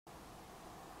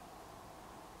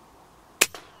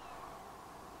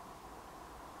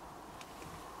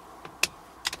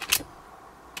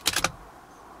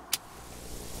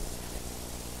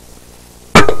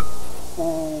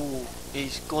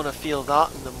he's gonna feel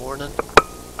that in the morning.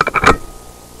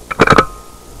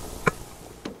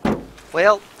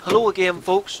 Well, hello again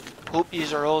folks, hope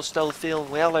yous are all still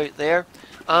feeling well out there,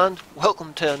 and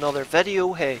welcome to another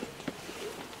video, hey.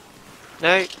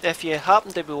 Now, if you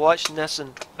happen to be watching this,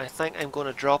 and I think I'm going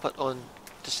to drop it on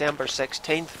December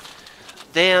 16th,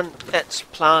 then it's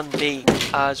Plan B,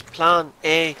 as Plan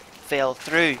A fell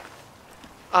through.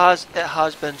 As it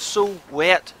has been so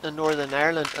wet in Northern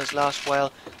Ireland as last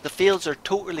while, the fields are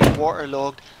totally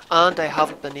waterlogged and I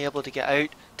haven't been able to get out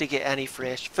to get any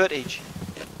fresh footage.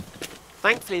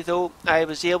 Thankfully though, I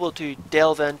was able to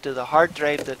delve into the hard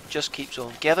drive that just keeps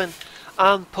on giving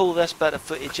and pull this bit of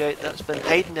footage out that's been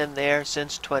hiding in there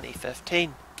since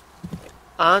 2015.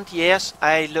 And yes,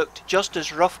 I looked just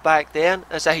as rough back then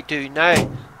as I do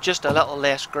now, just a little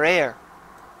less greyer.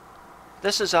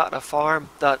 This is at a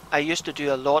farm that I used to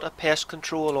do a lot of pest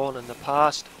control on in the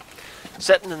past.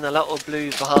 Sitting in the little blue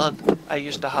van I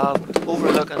used to have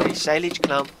overlooking a silage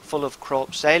clamp full of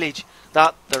crop silage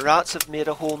that the rats have made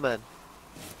a home in.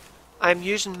 I'm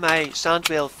using my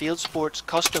Sandwell Field Sports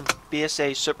Custom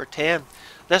BSA Super 10.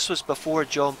 This was before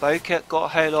John Bowkett got a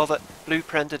hold of it,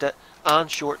 blueprinted it and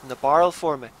shortened the barrel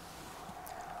for me.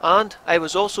 And I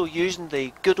was also using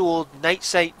the good old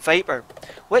NiteSite Viper,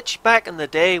 which back in the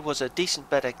day was a decent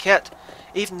bit of kit,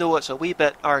 even though it's a wee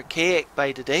bit archaic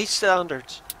by today's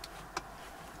standards.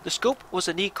 The scope was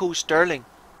a Nikko Stirling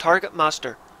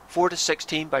Targetmaster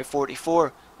 4-16 by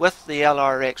 44 with the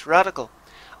LRX radical,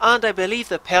 and I believe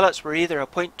the pellets were either a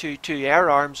 .22 air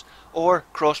arms or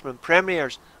Crossman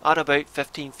Premiers at about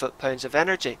 15 foot-pounds of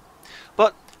energy.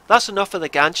 But that's enough of the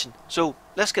ganching, so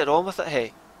let's get on with it,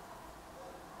 hey.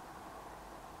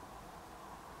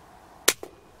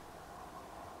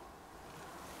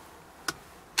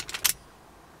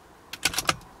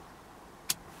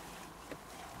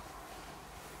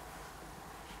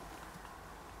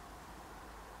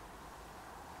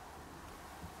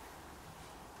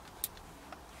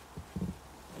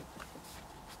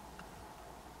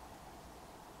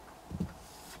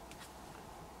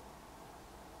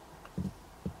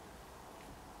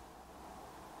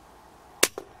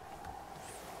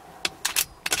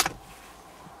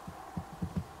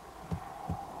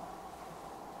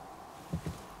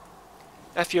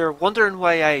 If you're wondering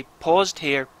why I paused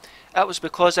here, it was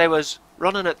because I was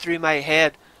running it through my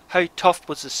head how tough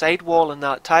was the sidewall in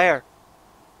that tyre.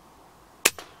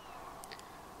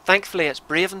 Thankfully it's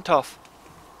brave and tough.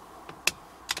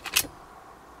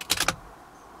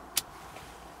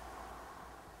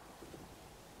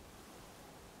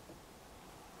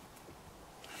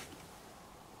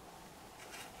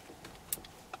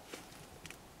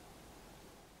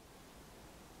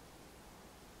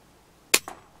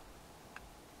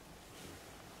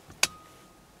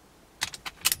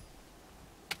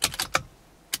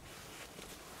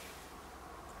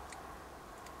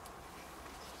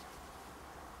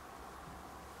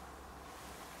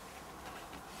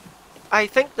 I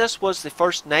think this was the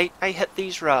first night I hit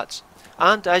these rats,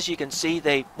 and as you can see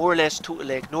they more or less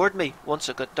totally ignored me once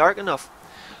it got dark enough.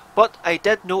 But I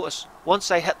did notice,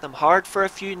 once I hit them hard for a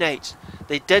few nights,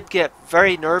 they did get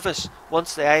very nervous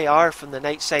once the IR from the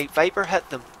NiteSite Viper hit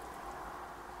them.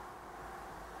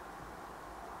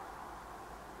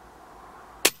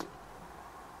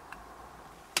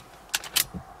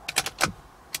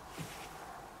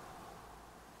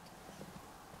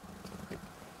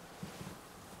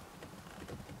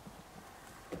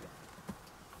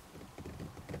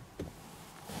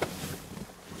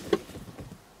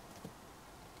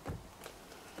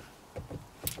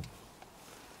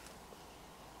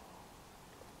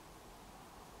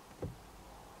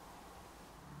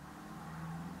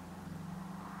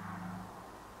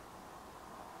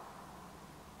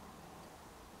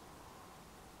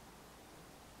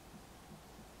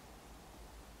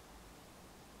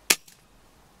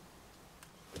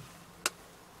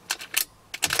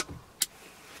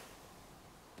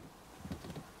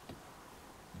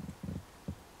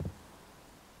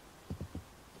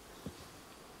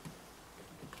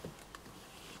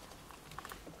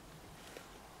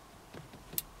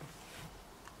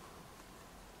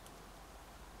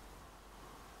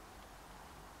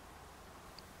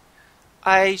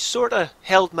 I sorta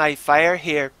held my fire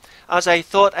here, as I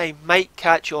thought I might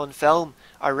catch on film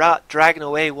a rat dragging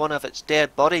away one of its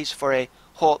dead bodies for a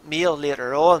hot meal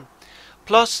later on.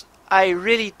 Plus, I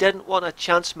really didn't want to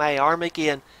chance my arm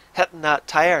again hitting that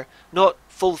tyre, not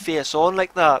full face on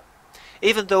like that,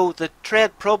 even though the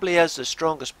tread probably is the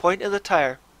strongest point of the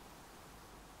tyre.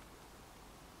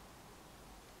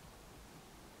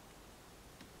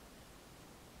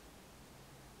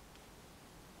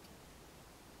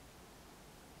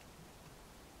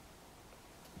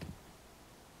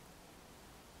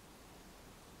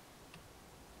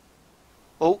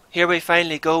 Oh, here we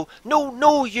finally go. No,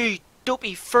 no, you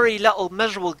dopey, furry little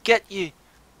miserable, get you.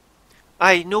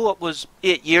 I know it was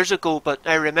 8 years ago, but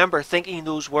I remember thinking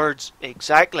those words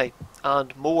exactly,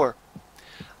 and more.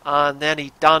 And then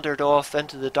he dandered off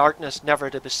into the darkness, never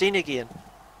to be seen again.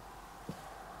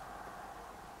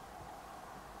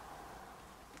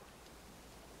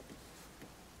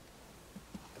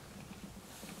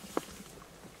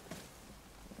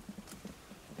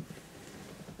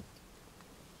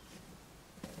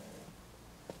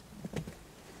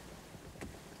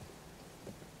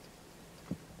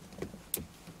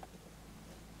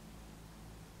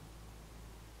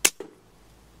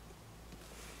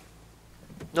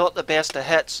 Not the best of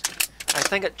hits. I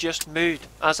think it just moved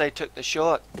as I took the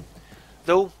shot.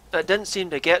 Though it didn't seem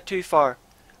to get too far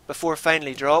before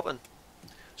finally dropping.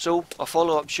 So a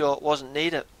follow-up shot wasn't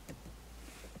needed.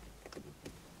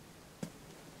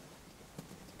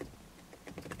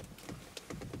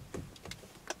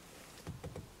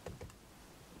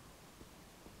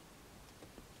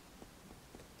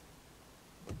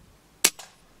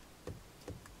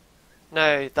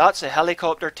 Now that's a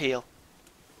helicopter tail.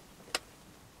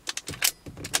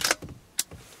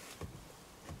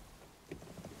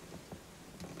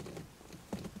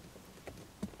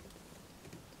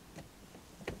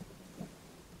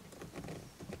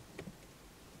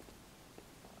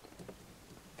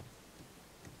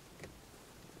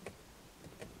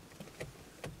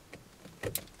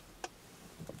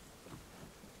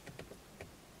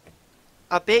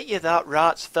 I bet you that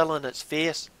rat's filling its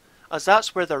face, as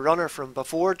that's where the runner from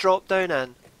before dropped down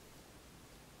in.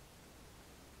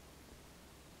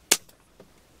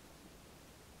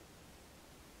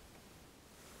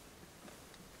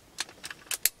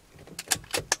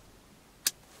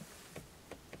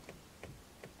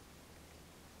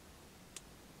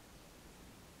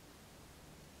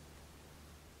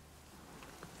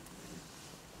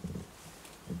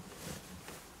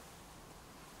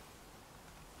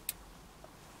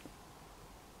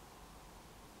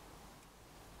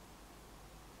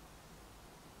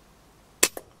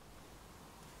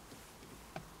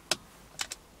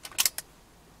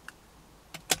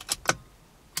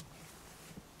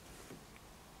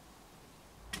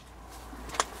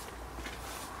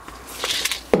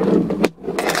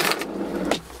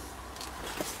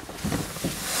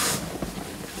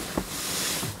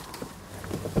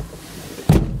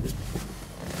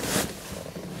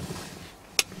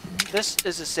 This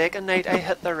is the second night I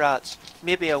hit the rats,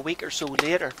 maybe a week or so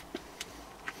later.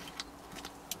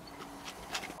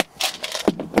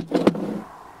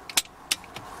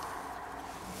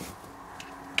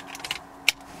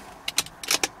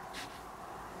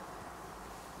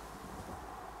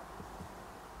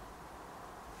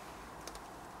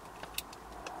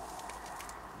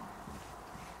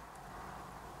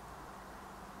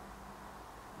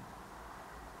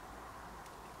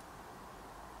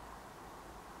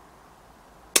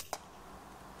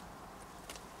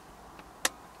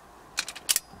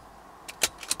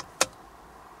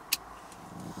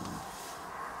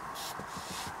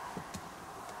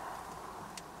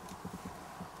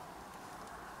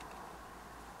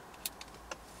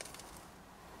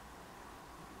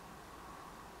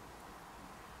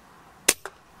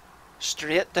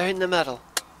 Straight down the middle.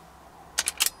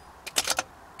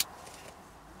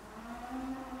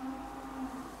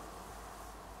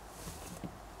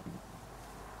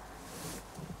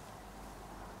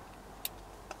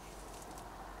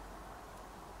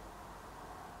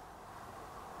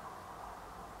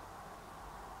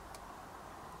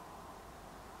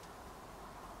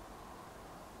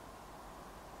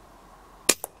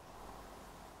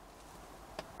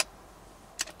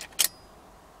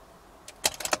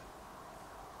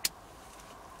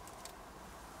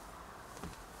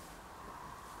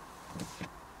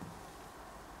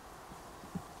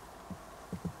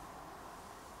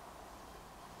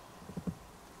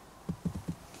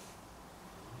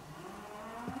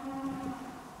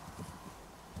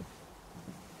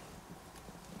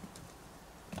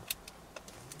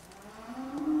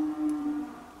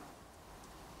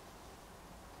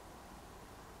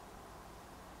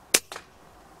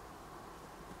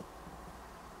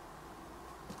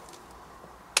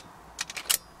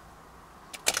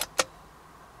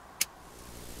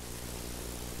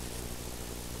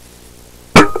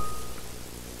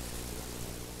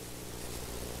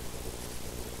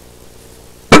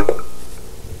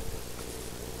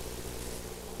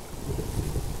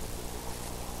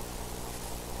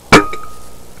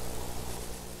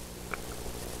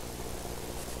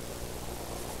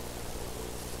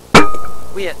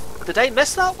 Wait, did I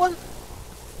miss that one?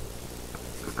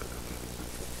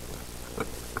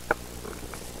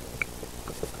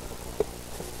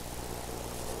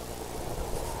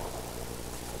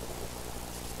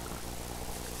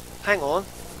 hang on,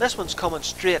 this one's coming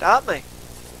straight at me.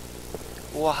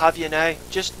 Oh, have you now?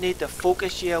 Just need to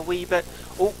focus you a wee bit.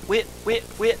 Oh, wait.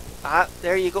 Ah,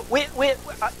 there you go. Wait.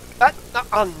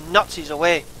 Oh, nuts, he's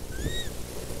away.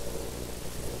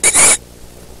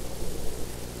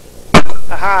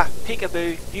 Aha,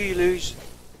 peekaboo, you lose.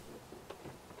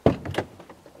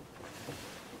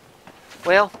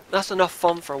 Well, that's enough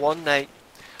fun for one night.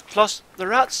 Plus, the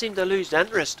rats seem to lose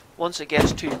interest once it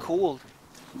gets too cold.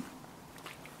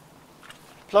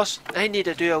 Plus, I need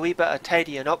to do a wee bit of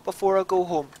tidying up before I go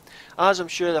home, as I'm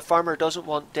sure the farmer doesn't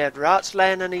want dead rats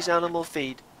lying in his animal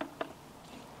feed.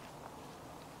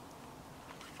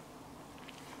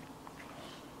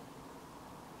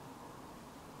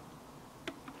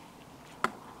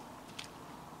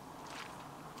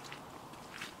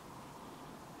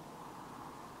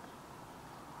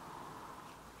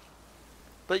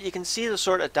 But you can see the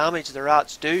sort of damage the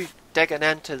rats do digging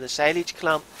into the silage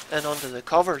clamp and onto the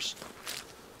covers.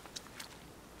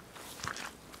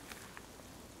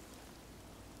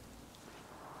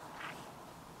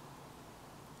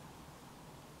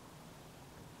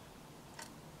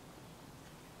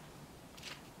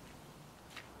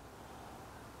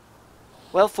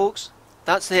 Well folks,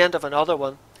 that's the end of another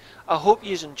one. I hope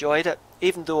you enjoyed it,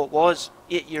 even though it was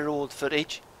 8-year-old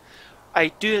footage. I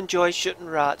do enjoy shooting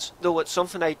rats, though it's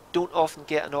something I don't often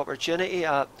get an opportunity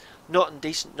at, not in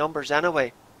decent numbers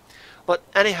anyway. But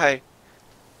anyhow,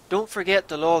 don't forget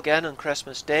to log in on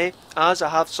Christmas Day, as I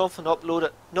have something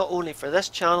uploaded not only for this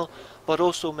channel, but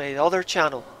also my other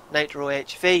channel, Nitro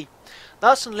HV.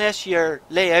 That's unless you're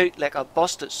lay out like a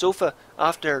busted sofa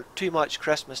after too much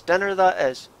Christmas dinner, that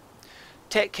is.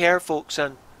 Take care folks,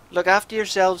 and look after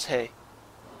yourselves, hey.